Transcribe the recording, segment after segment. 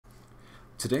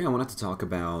Today I wanted to talk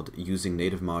about using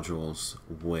native modules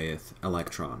with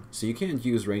Electron. So you can't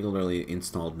use regularly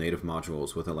installed native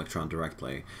modules with Electron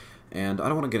directly. And I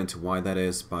don't want to get into why that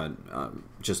is, but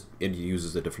just it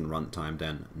uses a different runtime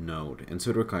than Node. And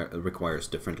so it requires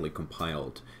differently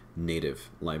compiled native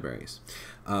libraries.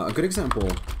 A good example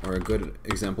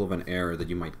of an error that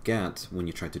you might get when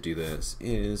you try to do this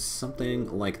is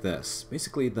something like this.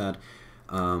 Basically that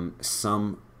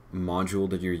some module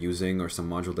that you're using or some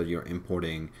module that you're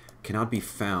importing cannot be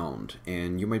found,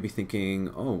 and you might be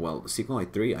thinking, oh well,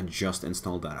 Sqlite3, I just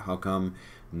installed that, how come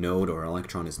Node or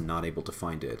Electron is not able to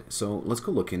find it? So let's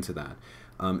go look into that.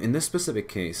 In this specific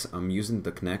case, I'm using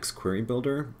the Connects query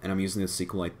builder, and I'm using the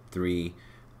Sqlite3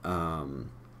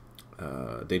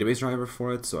 database driver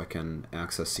for it, so I can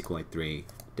access Sqlite3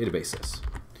 databases.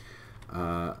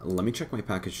 Let me check my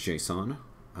package.json.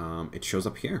 It shows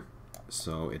up here,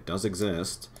 so it does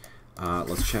exist.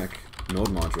 Let's check node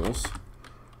modules,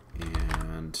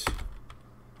 and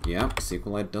yeah,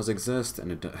 Sqlite does exist,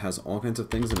 and it has all kinds of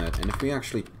things in it. And if we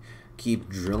actually keep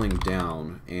drilling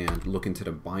down and look into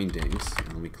the bindings,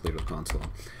 and let me clear the console,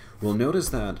 we'll notice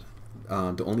that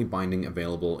the only binding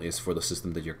available is for the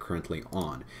system that you're currently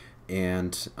on,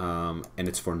 and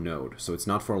it's for Node. So it's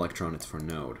not for Electron, it's for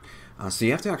Node. So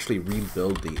you have to actually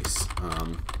rebuild these,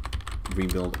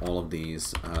 rebuild all of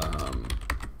these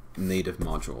native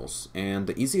modules, and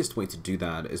the easiest way to do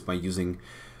that is by using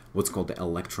what's called the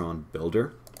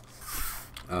electron-builder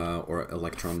or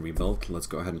electron rebuild. Let's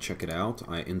go ahead and check it out.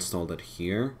 I installed it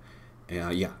here.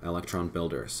 Yeah,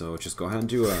 electron-builder. So just go ahead and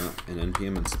do an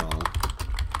npm install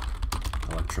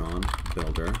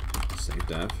electron-builder save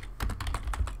dev,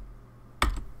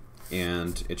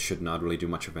 and it should not really do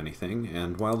much of anything.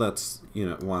 And while that's,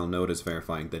 while Node is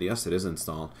verifying that yes, it is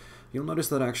installed, you'll notice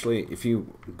that actually if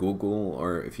you Google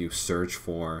or if you search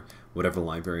for whatever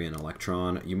library in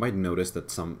Electron, you might notice that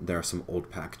there are some old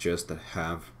packages that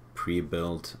have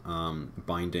pre-built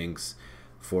bindings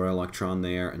for Electron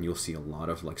there, and you'll see a lot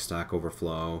of like Stack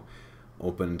Overflow,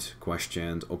 opened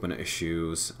questions, open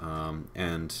issues,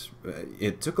 and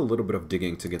it took a little bit of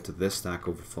digging to get to this Stack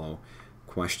Overflow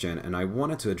question, and I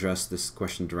wanted to address this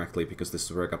question directly because this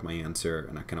is where I got my answer,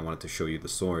 and I kind of wanted to show you the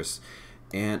source.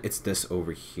 And it's this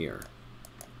over here.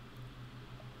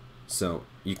 So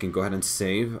you can go ahead and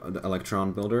save the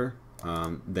Electron builder.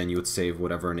 Then you would save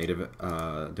whatever native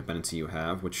dependency you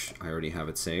have, which I already have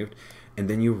it saved. And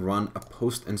then you run a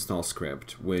post-install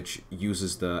script, which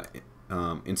uses the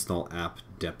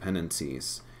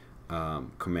install-app-dependencies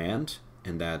command,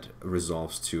 and that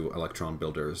resolves to Electron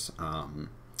builder's, I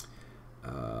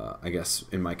guess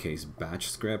in my case, batch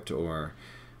script, or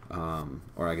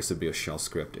I guess it'd be a shell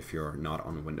script if you're not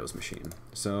on a Windows machine.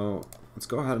 So let's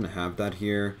go ahead and have that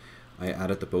here. I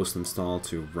added the post install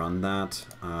to run that.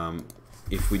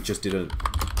 If we just did a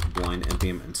blind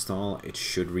npm install, it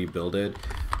should rebuild it.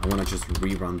 I want to just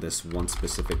rerun this one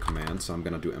specific command, so I'm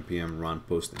going to do npm run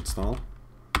post install.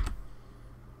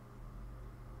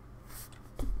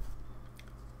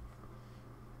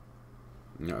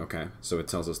 Okay, so it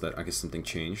tells us that I guess something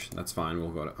changed. That's fine.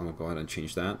 We'll go ahead and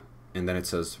change that. And then it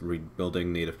says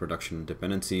rebuilding native production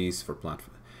dependencies for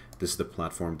platform. This is the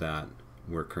platform that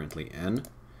we're currently in,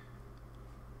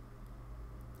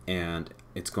 and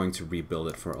it's going to rebuild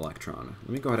it for Electron. Let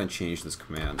me go ahead and change this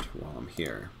command while I'm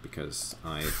here, because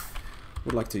I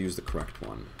would like to use the correct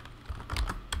one.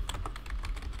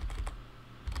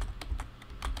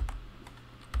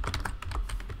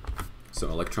 So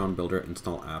electron builder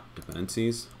install app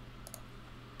dependencies.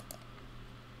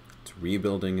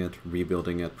 Rebuilding it.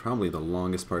 Probably the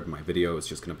longest part of my video is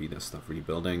just going to be this stuff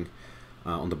rebuilding.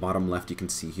 On the bottom left, you can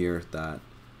see here that,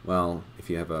 well, if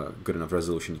you have a good enough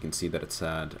resolution, you can see that it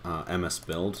said ms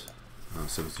build.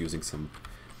 So it's using some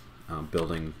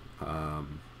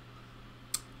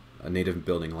native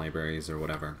building libraries or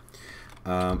whatever.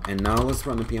 And now let's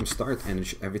run npm start,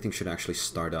 and everything should actually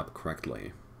start up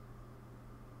correctly.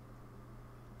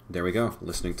 There we go.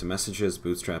 Listening to messages,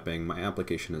 bootstrapping. My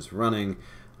application is running.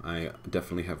 I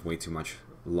definitely have way too many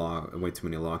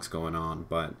logs going on,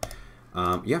 but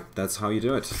yeah, that's how you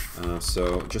do it.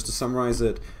 So just to summarize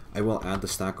it, I will add the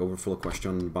Stack Overflow question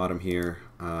on the bottom here,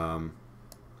 so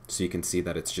you can see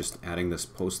that it's just adding this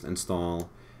post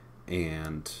install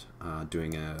and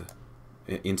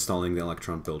installing the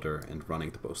Electron builder and running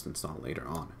the post install later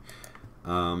on.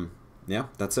 Yeah,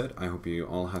 that's it. I hope you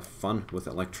all have fun with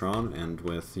Electron and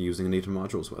with using native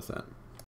modules with it.